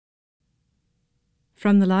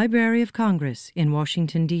From the Library of Congress in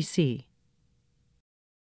Washington, D.C.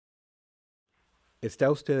 Está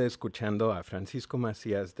usted escuchando a Francisco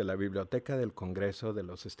Macías de la Biblioteca del Congreso de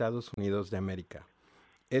los Estados Unidos de América.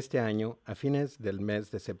 Este año, a fines del mes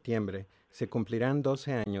de septiembre, se cumplirán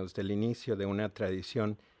 12 años del inicio de una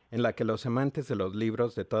tradición en la que los amantes de los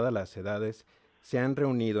libros de todas las edades se han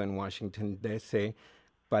reunido en Washington, D.C.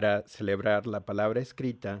 para celebrar la palabra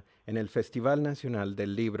escrita en el Festival Nacional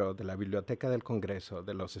del Libro de la Biblioteca del Congreso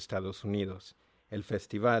de los Estados Unidos. El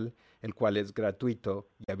festival, el cual es gratuito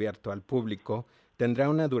y abierto al público, tendrá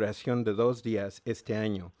una duración de 2 días este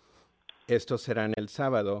año. Estos serán el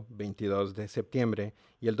sábado 22 de septiembre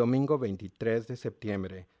y el domingo 23 de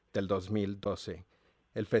septiembre del 2012.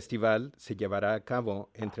 El festival se llevará a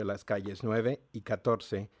cabo entre las calles 9 y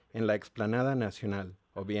 14 en la Explanada Nacional,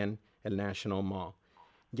 o bien el National Mall,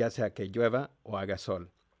 ya sea que llueva o haga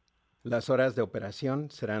sol. Las horas de operación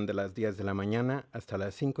serán de las 10 de la mañana hasta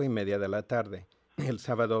las 5:30 de la tarde, el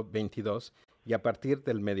sábado 22, y a partir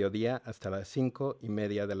del mediodía hasta las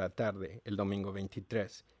 5:30 de la tarde, el domingo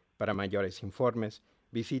 23. Para mayores informes,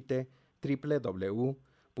 visite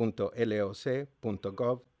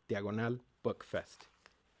www.loc.gov/bookfest.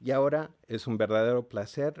 Y ahora es un verdadero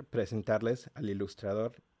placer presentarles al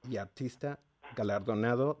ilustrador y artista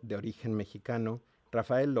galardonado de origen mexicano,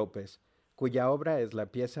 Rafael López, cuya obra es la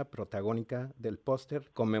pieza protagónica del póster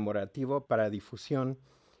conmemorativo para difusión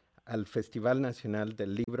al Festival Nacional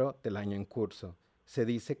del Libro del año en curso. Se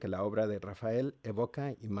dice que la obra de Rafael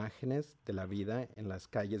evoca imágenes de la vida en las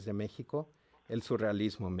calles de México, el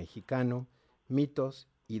surrealismo mexicano, mitos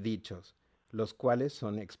y dichos, los cuales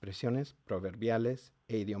son expresiones proverbiales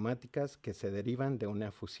e idiomáticas que se derivan de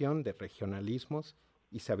una fusión de regionalismos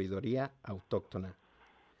y sabiduría autóctona.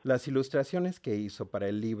 Las ilustraciones que hizo para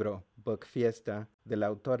el libro Book Fiesta de la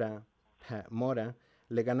autora Pat Mora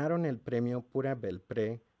le ganaron el premio Pura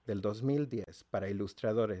Belpré del 2010 para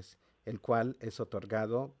ilustradores, el cual es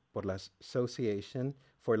otorgado por la Association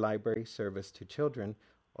for Library Service to Children,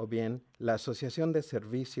 o bien la Asociación de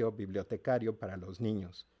Servicio Bibliotecario para los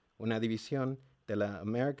Niños, una división de la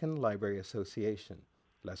American Library Association,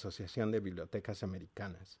 la Asociación de Bibliotecas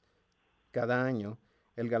Americanas. Cada año,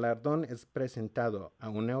 el galardón es presentado a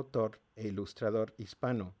un autor e ilustrador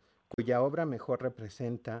hispano, cuya obra mejor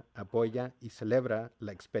representa, apoya y celebra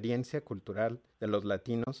la experiencia cultural de los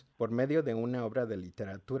latinos por medio de una obra de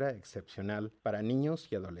literatura excepcional para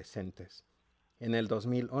niños y adolescentes. En el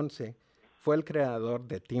 2011, fue el creador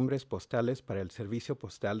de timbres postales para el Servicio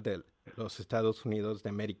Postal de los Estados Unidos de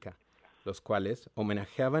América, los cuales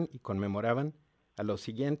homenajeaban y conmemoraban a los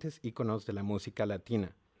siguientes íconos de la música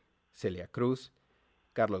latina: Celia Cruz,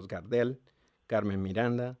 Carlos Gardel, Carmen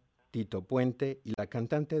Miranda, Tito Puente y la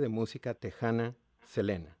cantante de música tejana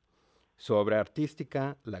Selena. Su obra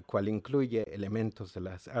artística, la cual incluye elementos de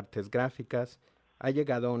las artes gráficas, ha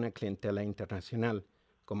llegado a una clientela internacional,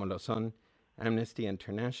 como lo son Amnesty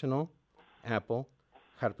International, Apple,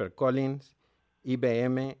 HarperCollins,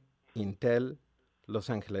 IBM, Intel, Los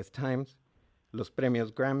Angeles Times, los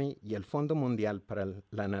premios Grammy y el Fondo Mundial para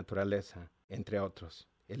la Naturaleza, entre otros.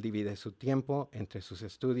 Él divide su tiempo entre sus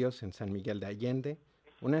estudios en San Miguel de Allende,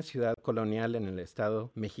 una ciudad colonial en el estado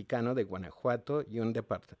mexicano de Guanajuato, y un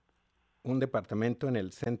departamento en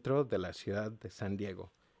el centro de la ciudad de San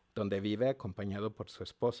Diego, donde vive acompañado por su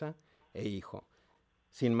esposa e hijo.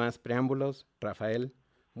 Sin más preámbulos, Rafael,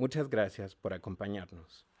 muchas gracias por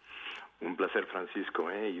acompañarnos. Un placer, Francisco,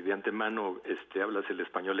 y de antemano hablas el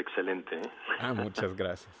español excelente. Muchas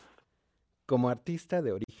gracias. Como artista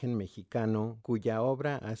de origen mexicano, cuya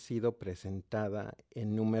obra ha sido presentada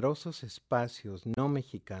en numerosos espacios no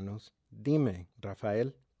mexicanos, dime,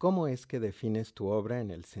 Rafael, ¿cómo es que defines tu obra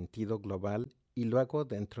en el sentido global y luego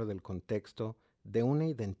dentro del contexto de una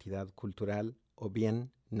identidad cultural o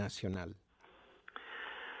bien nacional?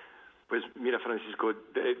 Pues mira, Francisco,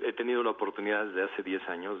 he tenido la oportunidad desde hace 10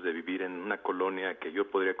 años de vivir en una colonia que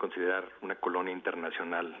yo podría considerar una colonia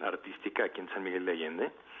internacional artística aquí en San Miguel de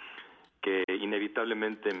Allende, que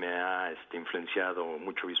inevitablemente me ha influenciado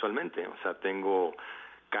mucho visualmente. O sea, tengo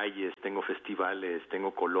calles, tengo festivales,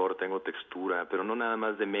 tengo color, tengo textura, pero no nada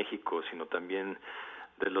más de México, sino también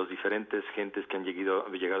de los diferentes gentes que han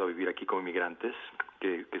llegado a vivir aquí como inmigrantes,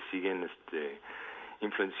 que siguen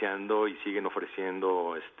influenciando y siguen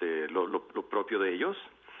ofreciendo lo propio de ellos.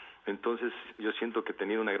 Entonces yo siento que he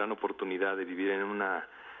tenido una gran oportunidad de vivir en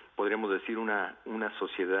podríamos decir una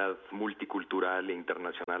sociedad multicultural e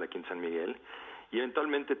internacional aquí en San Miguel, y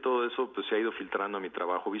eventualmente todo eso pues se ha ido filtrando a mi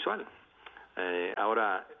trabajo visual.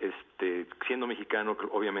 Ahora, siendo mexicano,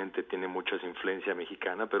 obviamente tiene mucha influencia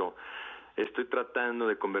mexicana, pero estoy tratando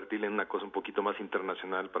de convertirla en una cosa un poquito más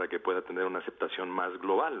internacional para que pueda tener una aceptación más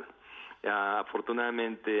global.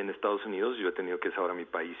 Afortunadamente en Estados Unidos, yo he tenido, que es ahora mi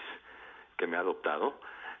país que me ha adoptado,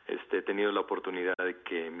 he tenido la oportunidad de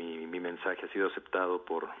que mi mensaje ha sido aceptado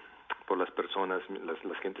por las personas,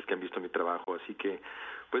 las gentes que han visto mi trabajo, así que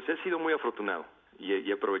pues he sido muy afortunado y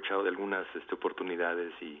he aprovechado de algunas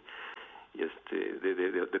oportunidades y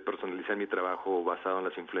de personalizar mi trabajo basado en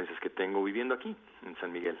las influencias que tengo viviendo aquí en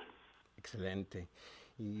San Miguel. Excelente.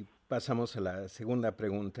 Y pasamos a la segunda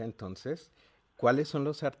pregunta entonces. ¿Cuáles son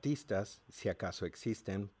los artistas, si acaso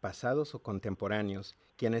existen, pasados o contemporáneos,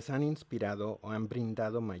 quienes han inspirado o han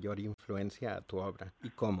brindado mayor influencia a tu obra? ¿Y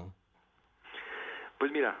cómo?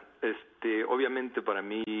 Pues mira, obviamente para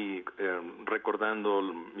mí, recordando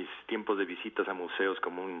mis tiempos de visitas a museos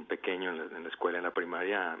como un pequeño en la escuela, en la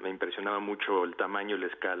primaria, me impresionaba mucho el tamaño, la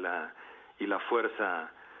escala y la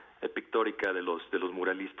fuerza pictórica de los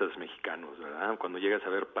muralistas mexicanos, ¿verdad? Cuando llegas a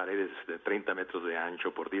ver paredes de 30 metros de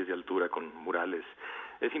ancho por 10 de altura con murales,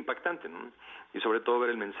 es impactante, ¿no? Y sobre todo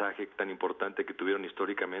ver el mensaje tan importante que tuvieron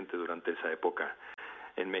históricamente durante esa época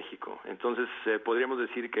en México. Entonces, podríamos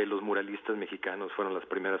decir que los muralistas mexicanos fueron las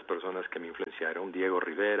primeras personas que me influenciaron: Diego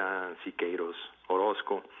Rivera, Siqueiros,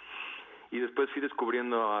 Orozco, y después fui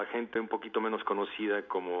descubriendo a gente un poquito menos conocida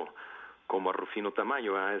como a Rufino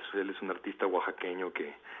Tamayo. Él es un artista oaxaqueño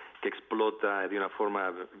que explota de una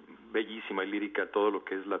forma bellísima y lírica todo lo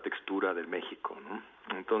que es la textura del México, ¿no?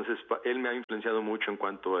 Entonces, él me ha influenciado mucho en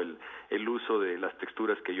cuanto al el uso de las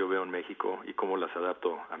texturas que yo veo en México y cómo las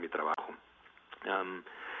adapto a mi trabajo.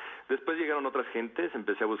 Después llegaron otras gentes,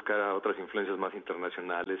 empecé a buscar a otras influencias más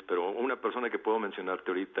internacionales, pero una persona que puedo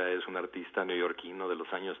mencionarte ahorita es un artista neoyorquino de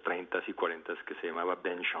los años 30 y 40 que se llamaba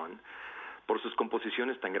Ben Shahn, por sus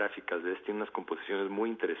composiciones tan gráficas. Tiene unas composiciones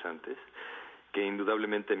muy interesantes que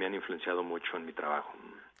indudablemente me han influenciado mucho en mi trabajo.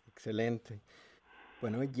 Excelente.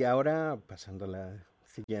 Bueno, y ahora pasando a la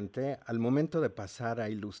siguiente, al momento de pasar a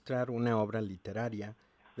ilustrar una obra literaria,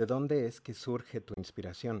 ¿de dónde es que surge tu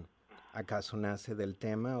inspiración? ¿Acaso nace del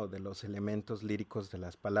tema o de los elementos líricos de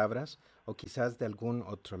las palabras, o quizás de algún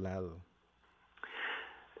otro lado?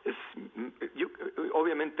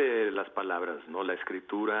 Obviamente las palabras, ¿no? La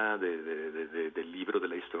escritura del libro, de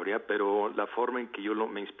la historia, pero la forma en que yo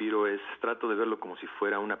me inspiro trato de verlo como si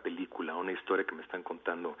fuera una película, una historia que me están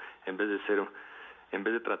contando, en vez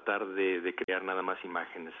de tratar de crear nada más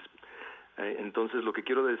imágenes. Entonces lo que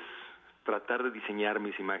quiero es tratar de diseñar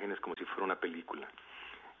mis imágenes como si fuera una película.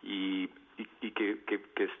 Y que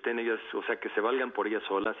estén ellas, o sea, que se valgan por ellas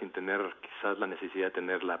solas sin tener quizás la necesidad de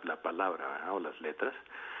tener la palabra, ¿verdad? O las letras.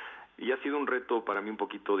 Y ha sido un reto para mí un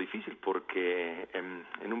poquito difícil porque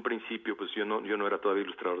en un principio pues yo no era todavía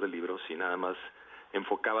ilustrador de libros y nada más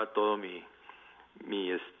enfocaba todo mi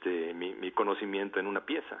conocimiento en una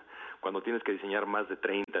pieza. Cuando tienes que diseñar más de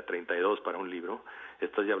 30, 32 para un libro,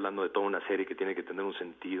 estás ya hablando de toda una serie que tiene que tener un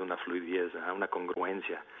sentido, una fluidez, una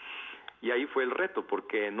congruencia. Y ahí fue el reto,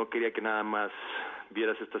 porque no quería que nada más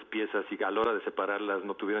vieras estas piezas y a la hora de separarlas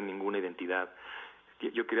no tuvieran ninguna identidad.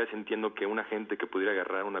 Yo quería, sintiendo que una gente que pudiera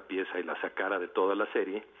agarrar una pieza y la sacara de toda la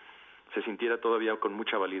serie, se sintiera todavía con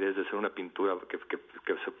mucha validez de ser una pintura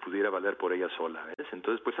que se pudiera valer por ella sola, ¿ves?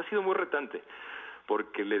 Entonces, pues ha sido muy retante,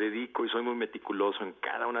 porque le dedico y soy muy meticuloso en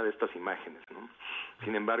cada una de estas imágenes, ¿no?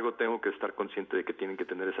 Sin embargo, tengo que estar consciente de que tienen que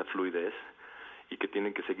tener esa fluidez y que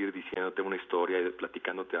tienen que seguir diciéndote una historia y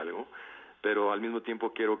platicándote algo, pero al mismo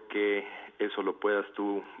tiempo quiero que eso lo puedas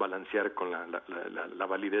tú balancear con la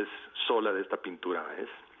validez sola de esta pintura, ¿ves?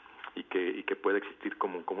 Y que pueda existir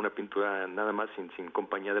como una pintura nada más sin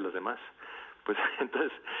compañía de las demás. Pues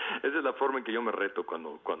entonces esa es la forma en que yo me reto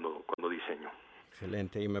cuando diseño.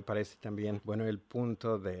 Excelente, y me parece también bueno el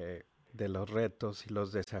punto de los retos y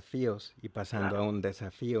los desafíos, y pasando a un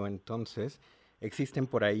desafío entonces. Existen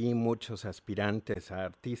por ahí muchos aspirantes a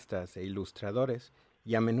artistas e ilustradores,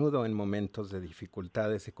 y a menudo en momentos de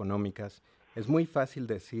dificultades económicas es muy fácil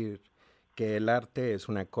decir que el arte es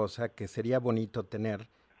una cosa que sería bonito tener,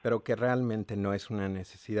 pero que realmente no es una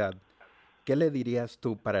necesidad. ¿Qué le dirías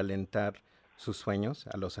tú para alentar sus sueños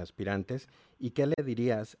a los aspirantes, y qué le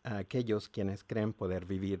dirías a aquellos quienes creen poder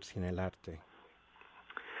vivir sin el arte?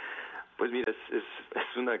 Pues mira, es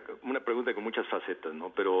una pregunta con muchas facetas,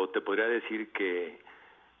 ¿no? Pero te podría decir que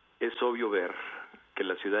es obvio ver que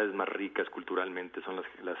las ciudades más ricas culturalmente son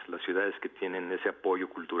las ciudades que tienen ese apoyo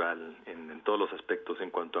cultural en todos los aspectos,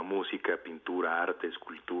 en cuanto a música, pintura, arte,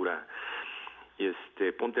 escultura. Y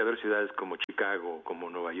ponte a ver ciudades como Chicago, como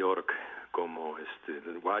Nueva York, como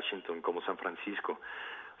Washington, como San Francisco.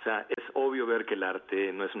 O sea, es obvio ver que el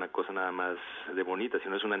arte no es una cosa nada más de bonita,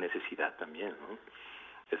 sino es una necesidad también, ¿no?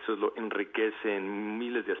 Eso enriquece en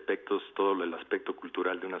miles de aspectos todo el aspecto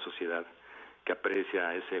cultural de una sociedad que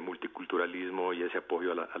aprecia ese multiculturalismo y ese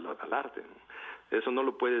apoyo al arte, ¿no? Eso no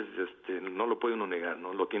lo puede uno negar,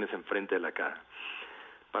 ¿no? Lo tienes enfrente de la cara.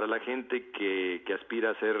 Para la gente que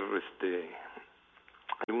aspira a ser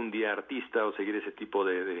algún día artista o seguir ese tipo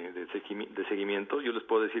de seguimiento, yo les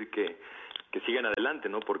puedo decir que sigan adelante,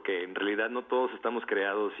 ¿no? Porque en realidad no todos estamos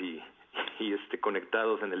creados y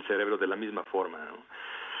conectados en el cerebro de la misma forma, ¿no?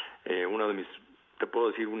 Te puedo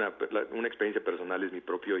decir una experiencia personal es mi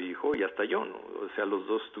propio hijo y hasta yo, ¿no? O sea, los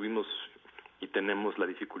dos tuvimos y tenemos la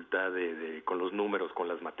dificultad con los números, con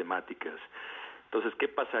las matemáticas. Entonces, ¿qué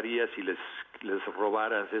pasaría si les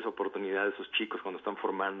robaras esa oportunidad a esos chicos cuando están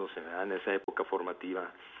formándose, ¿verdad? En esa época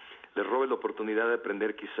formativa? Les robes la oportunidad de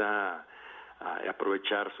aprender quizá a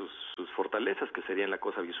aprovechar sus fortalezas, que serían la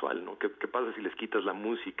cosa visual, ¿no? ¿Qué pasa si les quitas la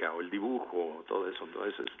música o el dibujo, todo eso? ¿No?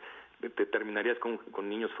 Te terminarías con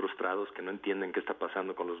niños frustrados que no entienden qué está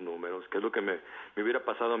pasando con los números, que es lo que me hubiera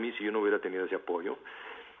pasado a mí si yo no hubiera tenido ese apoyo,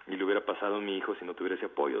 y le hubiera pasado a mi hijo si no tuviera ese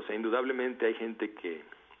apoyo. O sea, indudablemente hay gente que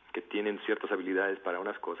tienen ciertas habilidades para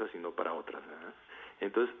unas cosas y no para otras, ¿verdad?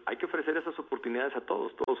 Entonces hay que ofrecer esas oportunidades a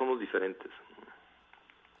todos somos diferentes.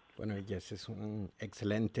 Bueno, y ese es un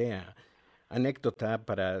excelente anécdota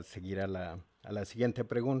para seguir a la siguiente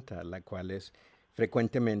pregunta, la cual es: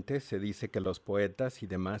 frecuentemente se dice que los poetas y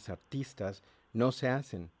demás artistas no se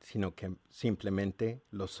hacen, sino que simplemente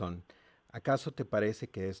lo son. ¿Acaso te parece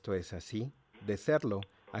que esto es así? De serlo,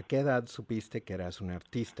 ¿a qué edad supiste que eras un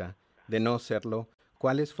artista? De no serlo,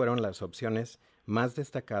 ¿cuáles fueron las opciones más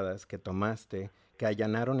destacadas que tomaste que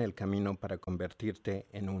allanaron el camino para convertirte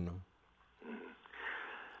en uno?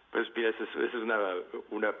 Pues mira, esa es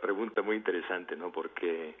una pregunta muy interesante, ¿no?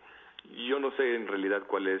 Porque yo no sé en realidad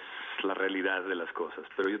cuál es la realidad de las cosas,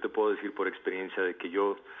 pero yo te puedo decir por experiencia de que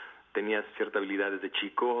yo tenía cierta habilidad desde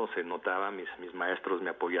chico, se notaba, mis maestros me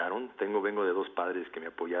apoyaron. Vengo de dos padres que me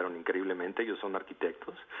apoyaron increíblemente, ellos son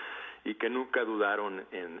arquitectos, y que nunca dudaron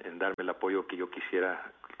en darme el apoyo que yo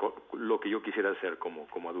quisiera, lo que yo quisiera hacer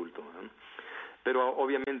como adulto, ¿no? Pero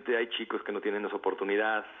obviamente hay chicos que no tienen esa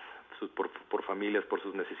oportunidad, por familias, por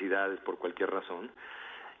sus necesidades, por cualquier razón.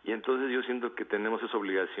 Y entonces yo siento que tenemos esa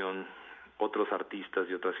obligación, otros artistas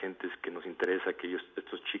y otras gentes que nos interesa que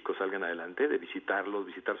estos chicos salgan adelante, de visitarlos,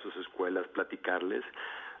 visitar sus escuelas, platicarles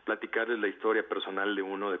la historia personal de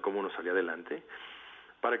uno, de cómo uno salió adelante,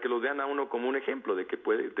 para que los vean a uno como un ejemplo de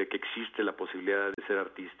que existe la posibilidad de ser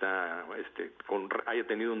artista, haya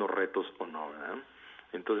tenido unos retos o no, ¿verdad?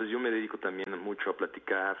 Entonces yo me dedico también mucho a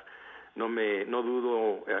platicar. No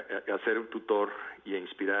dudo a ser un tutor y a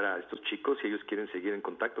inspirar a estos chicos. Si ellos quieren seguir en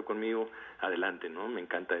contacto conmigo, adelante, ¿no? Me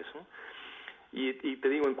encanta eso. Y te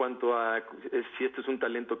digo, en cuanto a si este es un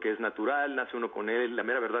talento que es natural, nace uno con él, la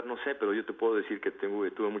mera verdad no sé, pero yo te puedo decir que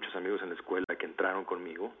tuve muchos amigos en la escuela que entraron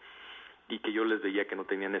conmigo y que yo les veía que no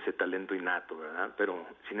tenían ese talento innato, ¿verdad? Pero,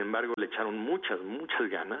 sin embargo, le echaron muchas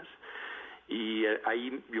ganas. Y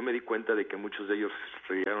ahí yo me di cuenta de que muchos de ellos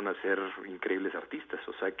llegaron a ser increíbles artistas.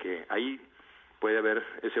 O sea que ahí puede haber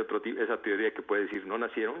esa teoría que puede decir no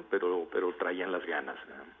nacieron, pero traían las ganas,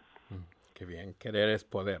 ¿verdad? Qué bien, querer es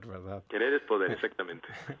poder, ¿verdad? Querer es poder, exactamente.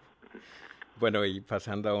 Bueno, y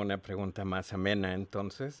pasando a una pregunta más amena,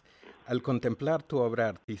 entonces, al contemplar tu obra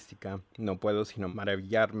artística, no puedo sino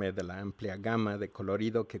maravillarme de la amplia gama de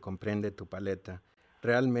colorido que comprende tu paleta.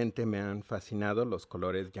 Realmente me han fascinado los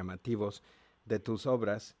colores llamativos de tus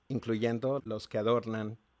obras, incluyendo los que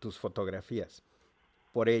adornan tus fotografías.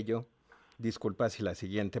 Por ello, disculpa si la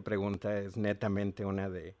siguiente pregunta es netamente una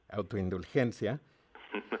de autoindulgencia.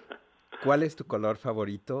 ¿Cuál es tu color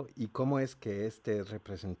favorito y cómo es que este es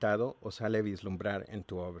representado o sale a vislumbrar en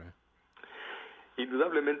tu obra?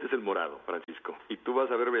 Indudablemente es el morado, Francisco. Y tú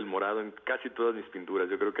vas a ver el morado en casi todas mis pinturas.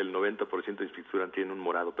 Yo creo que el 90% de mis pinturas tienen un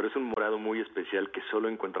morado, pero es un morado muy especial que solo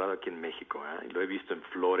he encontrado aquí en México, ¿eh? Y lo he visto en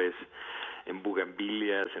flores, en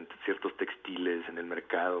bugambilias, en ciertos textiles, en el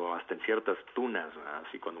mercado, hasta en ciertas tunas, ¿eh?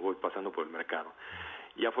 Así cuando voy pasando por el mercado.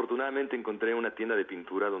 Y afortunadamente encontré una tienda de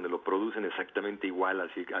pintura donde lo producen exactamente igual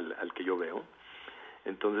así al que yo veo.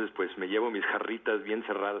 Entonces, pues me llevo mis jarritas bien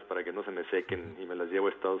cerradas para que no se me sequen y me las llevo a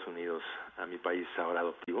Estados Unidos, a mi país ahora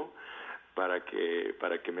adoptivo, para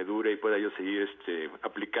que me dure y pueda yo seguir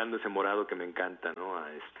aplicando ese morado que me encanta, ¿no?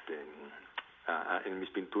 En mis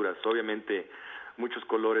pinturas. Obviamente muchos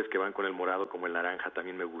colores que van con el morado, como el naranja,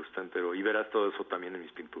 también me gustan, y verás todo eso también en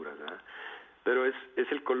mis pinturas, ¿verdad? Pero es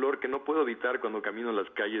el color que no puedo evitar cuando camino en las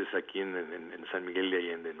calles aquí en San Miguel de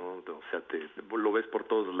Allende, ¿no? O sea, lo ves por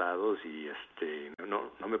todos lados y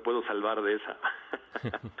no me puedo salvar de esa.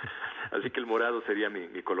 Así que el morado sería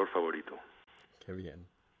mi color favorito. Qué bien.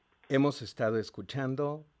 Hemos estado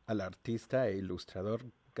escuchando al artista e ilustrador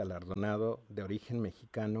galardonado de origen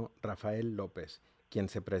mexicano Rafael López, quien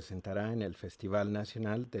se presentará en el Festival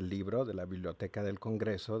Nacional del Libro de la Biblioteca del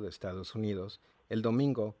Congreso de Estados Unidos el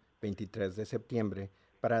domingo 23 de septiembre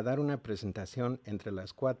para dar una presentación entre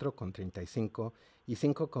las 4:35 y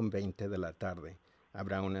 5:20 de la tarde.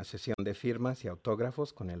 Habrá una sesión de firmas y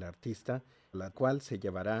autógrafos con el artista, la cual se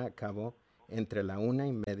llevará a cabo entre la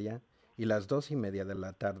 1:30 y las 2:30 de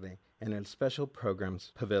la tarde en el Special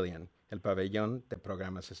Programs Pavilion, el pabellón de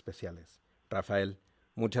programas especiales. Rafael,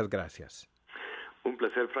 muchas gracias. Un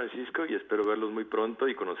placer, Francisco, y espero verlos muy pronto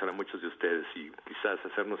y conocer a muchos de ustedes y quizás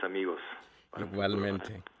hacernos amigos.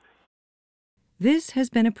 Igualmente. This has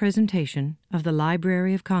been a presentation of the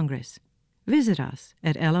Library of Congress. Visit us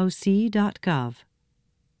at loc.gov.